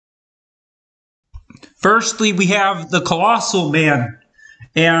Firstly, we have the Colossal Man.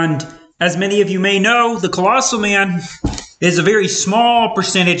 And as many of you may know, the Colossal Man is a very small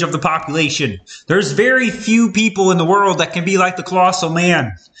percentage of the population. There's very few people in the world that can be like the Colossal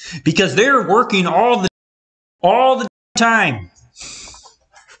Man because they're working all the time.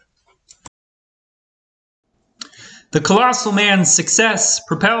 The Colossal Man's success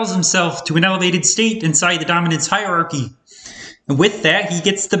propels himself to an elevated state inside the dominance hierarchy. And with that, he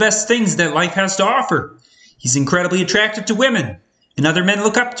gets the best things that life has to offer. He's incredibly attractive to women, and other men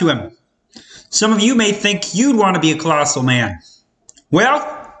look up to him. Some of you may think you'd want to be a Colossal Man.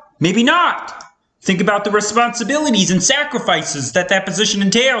 Well, maybe not. Think about the responsibilities and sacrifices that position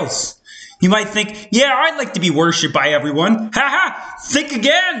entails. You might think, yeah, I'd like to be worshipped by everyone. Ha! Think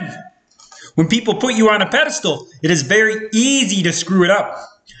again! When people put you on a pedestal, it is very easy to screw it up.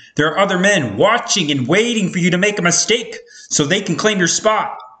 There are other men watching and waiting for you to make a mistake so they can claim your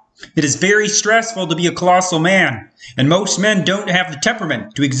spot. It is very stressful to be a Colossal Man, and most men don't have the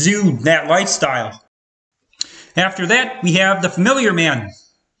temperament to exude that lifestyle. After that, we have the Familiar Man.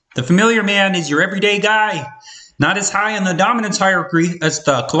 The Familiar Man is your everyday guy, not as high on the dominance hierarchy as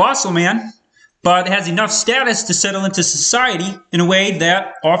the Colossal Man, but has enough status to settle into society in a way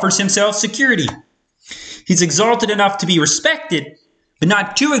that offers himself security. He's exalted enough to be respected, but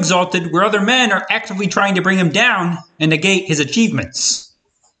not too exalted where other men are actively trying to bring him down and negate his achievements.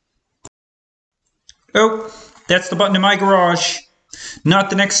 Oh, that's the button in my garage. Not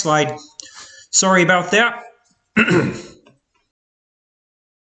the next slide. Sorry about that.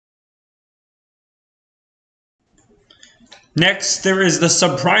 Next, there is the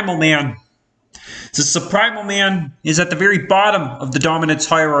Subprimal Man. The Subprimal Man is at the very bottom of the dominance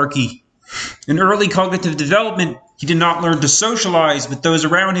hierarchy. In early cognitive development, he did not learn to socialize with those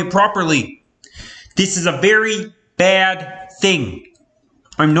around him properly. This is a very bad thing.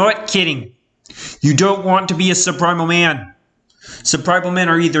 I'm not kidding. You don't want to be a Subprimal Man. Subprimal men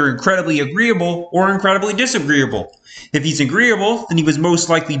are either incredibly agreeable or incredibly disagreeable. If he's agreeable, then he was most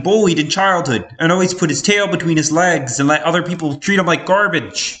likely bullied in childhood and always put his tail between his legs and let other people treat him like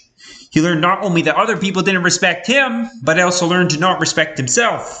garbage. He learned not only that other people didn't respect him, but also learned to not respect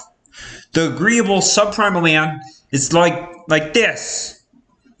himself. The agreeable Subprimal Man is like this.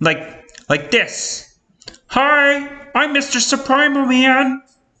 Like this. Hi, I'm Mr. Subprimal Man.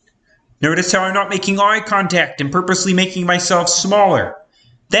 Notice how I'm not making eye contact and purposely making myself smaller.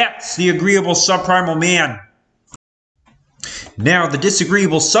 That's the agreeable Subprimal Man. Now, the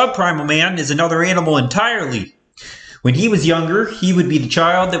disagreeable Subprimal Man is another animal entirely. When he was younger, he would be the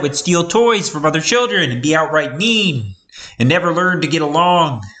child that would steal toys from other children and be outright mean and never learn to get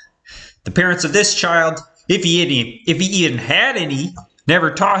along. The parents of this child, if he even had any, never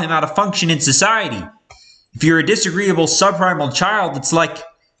taught him how to function in society. If you're a disagreeable Subprimal child, it's like,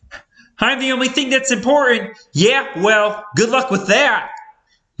 I'm the only thing that's important. Yeah, well, good luck with that.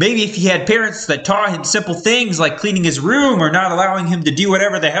 Maybe if he had parents that taught him simple things like cleaning his room or not allowing him to do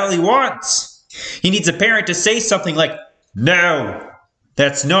whatever the hell he wants. He needs a parent to say something like, no,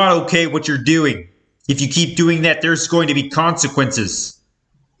 that's not okay what you're doing. If you keep doing that, there's going to be consequences.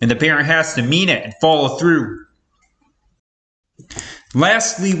 And the parent has to mean it and follow through.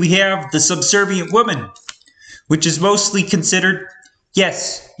 Lastly, we have the Subservient Woman, which is mostly considered,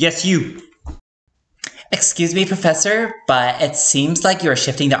 yes, you. Excuse me, Professor, but it seems like you're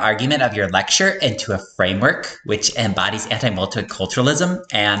shifting the argument of your lecture into a framework which embodies anti-multiculturalism,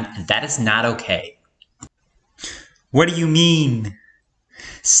 and that is not okay. What do you mean?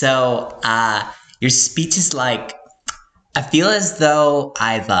 So, your speech is like, I feel as though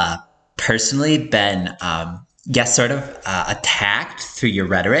I've personally been, sort of attacked through your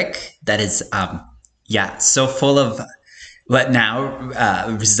rhetoric that is, so full of what now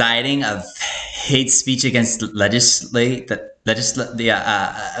residing of hate speech against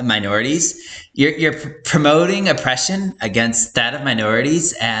minorities. You're promoting oppression against that of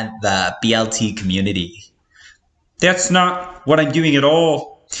minorities and the BLT community. That's not what I'm doing at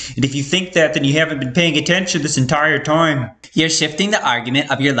all. And if you think that, then you haven't been paying attention this entire time. You're shifting the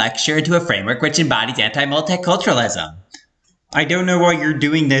argument of your lecture into a framework which embodies anti-multiculturalism. I don't know why you're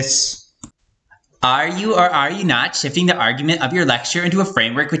doing this. Are you or are you not shifting the argument of your lecture into a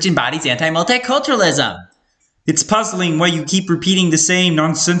framework which embodies anti-multiculturalism? It's puzzling why you keep repeating the same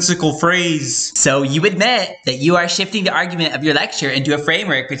nonsensical phrase. So you admit that you are shifting the argument of your lecture into a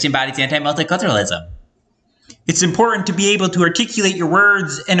framework which embodies anti-multiculturalism. It's important to be able to articulate your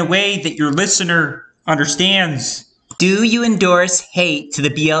words in a way that your listener understands. Do you endorse hate to the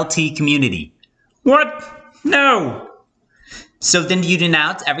BLT community? What? No. So then do you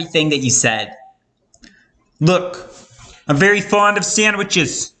denounce everything that you said? Look, I'm very fond of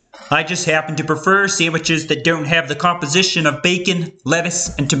sandwiches. I just happen to prefer sandwiches that don't have the composition of bacon,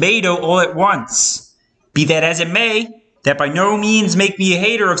 lettuce, and tomato all at once. Be that as it may, that by no means make me a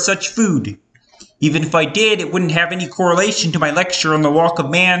hater of such food. Even if I did, it wouldn't have any correlation to my lecture on the walk of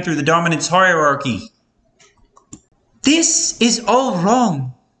man through the dominance hierarchy. This is all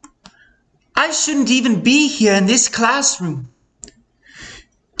wrong. I shouldn't even be here in this classroom.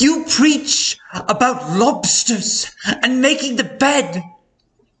 You preach about lobsters and making the bed.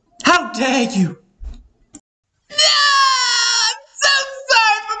 How dare you? No! I'm so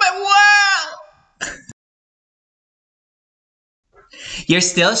sorry for my world! You're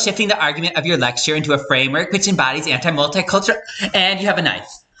still shifting the argument of your lecture into a framework which embodies anti-multicultural, and you have a knife.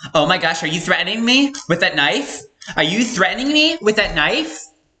 Oh my gosh, are you threatening me with that knife? Are you threatening me with that knife?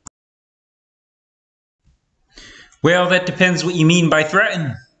 Well, that depends what you mean by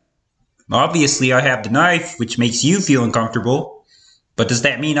threaten. Obviously, I have the knife, which makes you feel uncomfortable. But does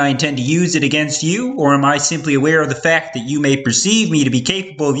that mean I intend to use it against you, or am I simply aware of the fact that you may perceive me to be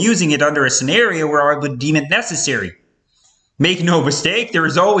capable of using it under a scenario where I would deem it necessary? Make no mistake, there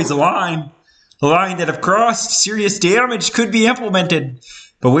is always a line. A line that if crossed, serious damage could be implemented.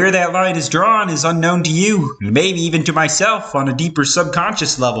 But where that line is drawn is unknown to you, and maybe even to myself on a deeper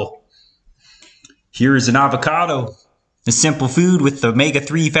subconscious level. Here is an avocado, a simple food with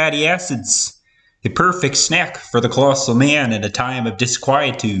omega-3 fatty acids, a perfect snack for the colossal man in a time of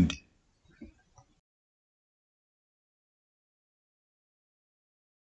disquietude.